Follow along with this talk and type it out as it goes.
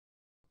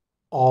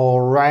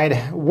All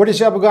right, what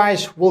is up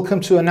guys? Welcome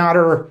to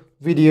another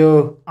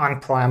video on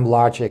prime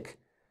logic.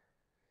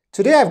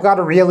 Today I've got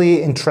a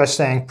really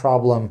interesting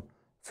problem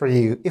for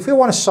you. If you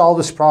want to solve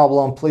this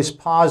problem, please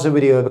pause the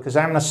video because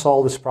I'm going to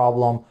solve this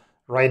problem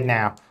right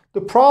now. The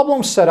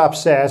problem setup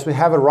says we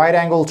have a right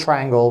angle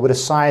triangle with the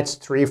sides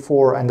 3,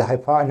 4 and the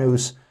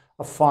hypotenuse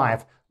of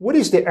 5. What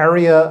is the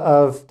area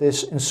of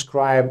this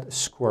inscribed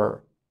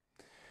square?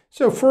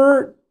 So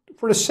for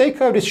the sake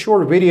of this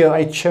short video,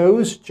 I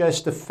chose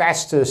just the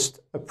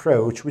fastest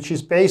approach, which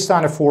is based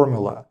on a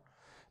formula.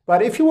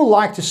 But if you would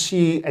like to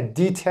see a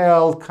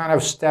detailed kind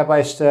of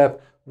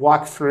step-by-step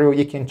walkthrough,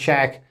 you can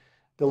check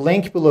the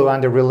link below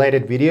on the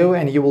related video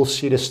and you will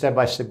see the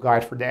step-by-step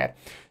guide for that.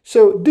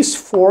 So this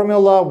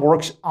formula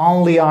works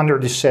only under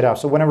this setup.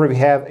 So whenever we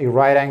have a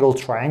right angle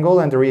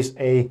triangle and there is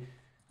a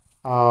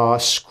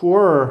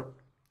square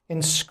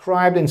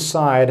inscribed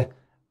inside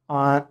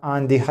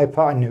on the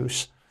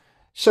hypotenuse.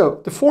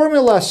 So the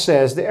formula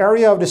says the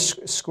area of the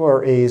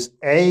square is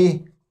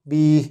A,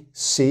 B,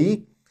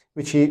 C,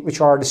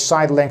 which are the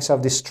side lengths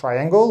of this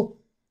triangle,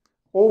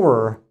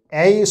 over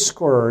A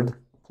squared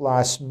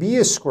plus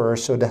B squared,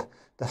 so the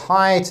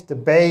height, the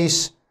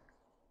base,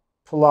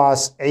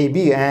 plus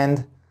AB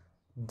and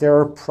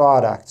their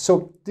product.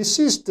 So this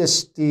is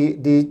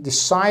the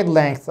side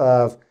length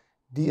of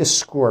the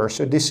square.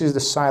 So this is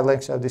the side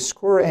length of the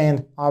square,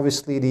 and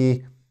obviously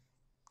the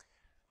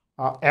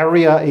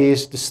area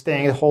is this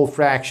thing, the whole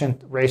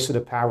fraction raised to the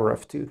power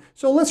of 2.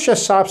 So let's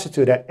just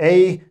substitute that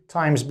A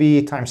times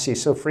B times C.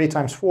 So 3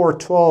 times 4,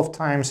 12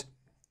 times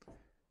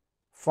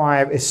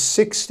 5 is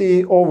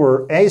 60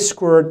 over A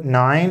squared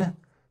 9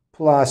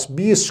 plus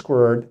B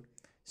squared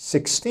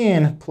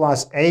 16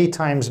 plus A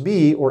times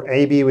B, or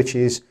AB, which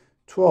is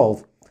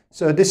 12.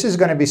 So this is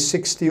going to be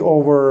 60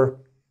 over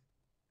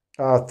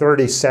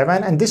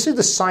 37. And this is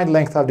the side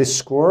length of this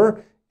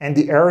square. And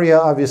the area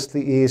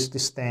obviously is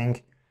this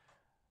thing,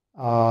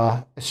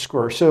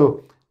 square.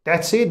 So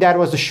that's it. That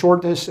was the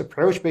shortest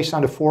approach based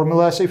on the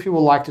formula. So if you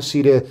would like to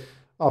see the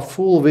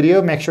full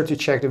video, make sure to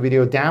check the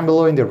video down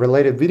below in the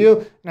related video.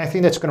 And I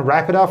think that's going to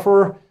wrap it up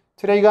for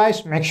today,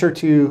 guys. Make sure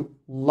to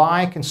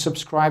like and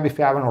subscribe if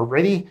you haven't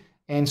already,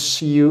 and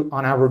see you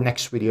on our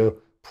next video.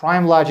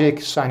 Prime Logic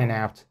signing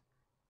out.